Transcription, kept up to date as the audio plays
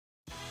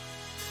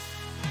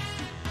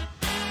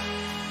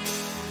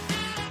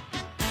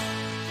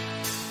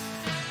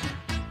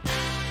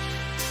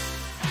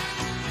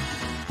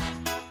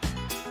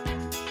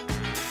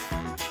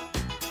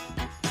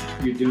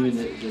you're doing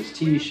this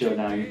TV show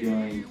now. You're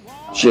doing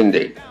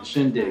Shindig.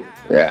 Shindig.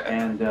 Yeah.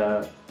 And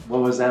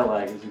what was that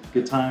like? Was it a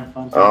good time,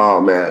 fun time? Oh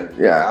man,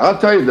 yeah. I'll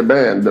tell you the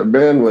band. The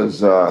band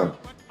was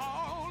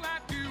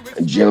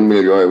Jim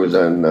Milroy was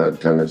on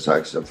tenor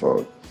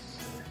saxophone.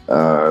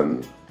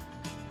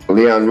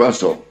 Leon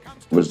Russell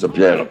was the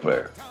piano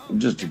player.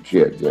 Just a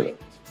kid, you know.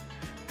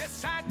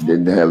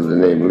 Didn't have the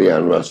name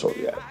Leon Russell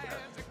yet.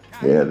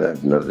 He had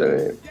another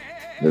name,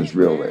 his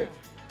real name.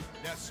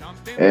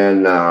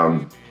 And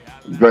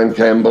Glenn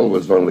Campbell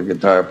was one of the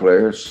guitar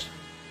players.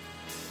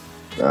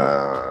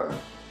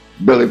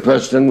 Billy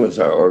Preston was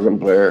our organ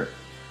player.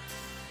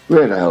 We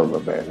had a hell of a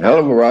band, hell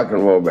of a rock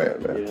and roll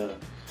band, man. Yeah.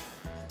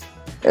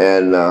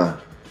 And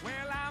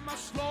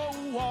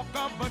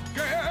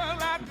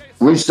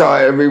we saw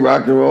every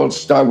rock and roll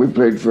star. We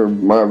played for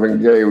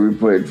Marvin Gaye. We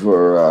played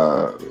for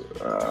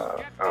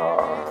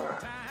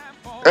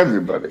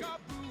everybody.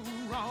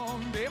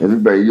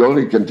 Everybody.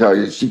 Yoli can tell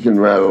you. She can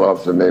rattle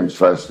off the names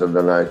faster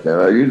than I can.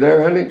 Are you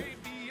there, honey?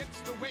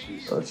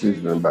 Oh, she's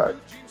been back.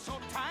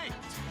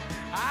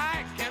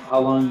 How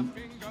long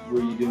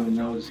were you doing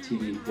those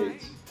TV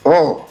dates?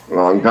 Oh,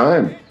 long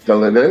time,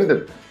 till it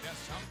ended.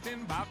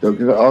 Took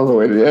it all the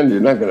way to the end.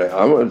 You're not gonna.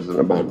 I wasn't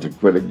about to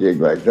quit a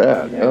gig like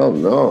that. Hell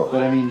no.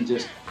 But I mean,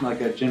 just like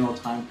a general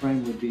time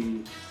frame would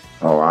be.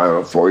 Oh, I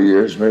don't know, 4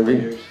 years maybe,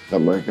 4 years.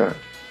 Something like that.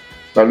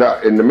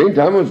 But in the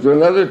meantime, I was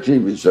doing other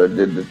TV. So I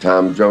did the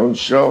Tom Jones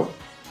Show,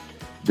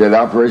 did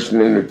Operation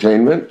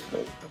Entertainment.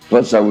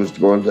 Plus, I was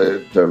going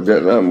to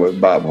Vietnam with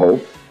Bob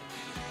Hope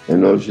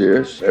in those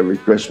years, every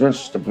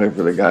Christmas to play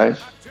for the guys.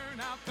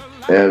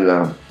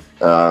 And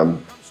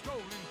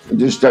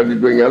just started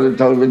doing other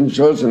television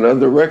shows and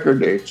other record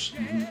dates.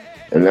 Mm-hmm.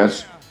 And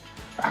that's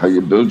how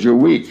you build your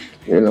week,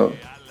 you know.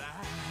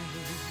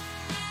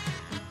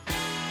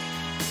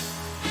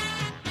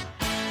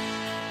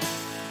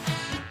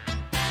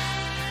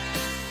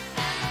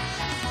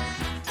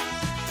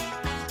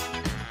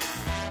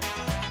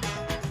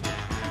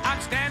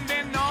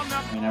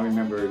 I mean, I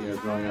remember,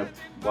 growing up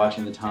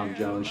watching the Tom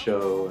Jones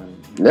Show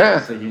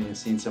and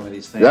seeing some of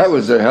these things. That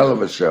was a hell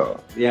of a show.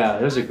 Yeah,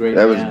 it was a great.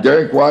 That was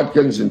Derek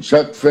Watkins and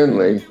Chuck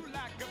Finley,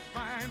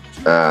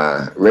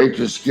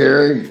 Ray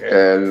Scary,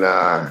 and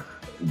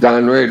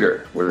Don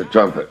Rader with the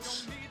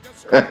trumpets.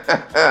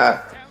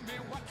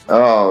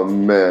 Oh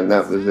man,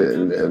 that was it.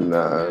 And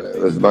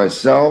it was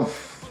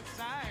myself,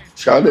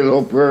 Charlie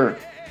Loper.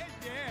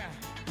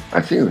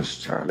 I think it was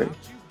Charlie.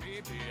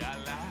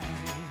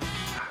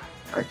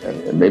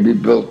 Maybe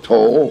Bill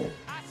Toll.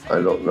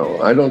 I don't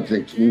know. I don't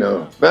think,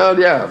 no. Well,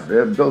 yeah,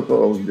 Bill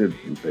Toll did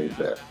some things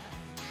there.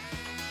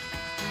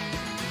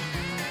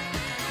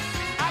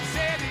 I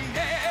said,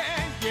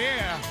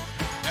 yeah,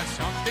 there's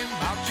something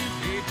about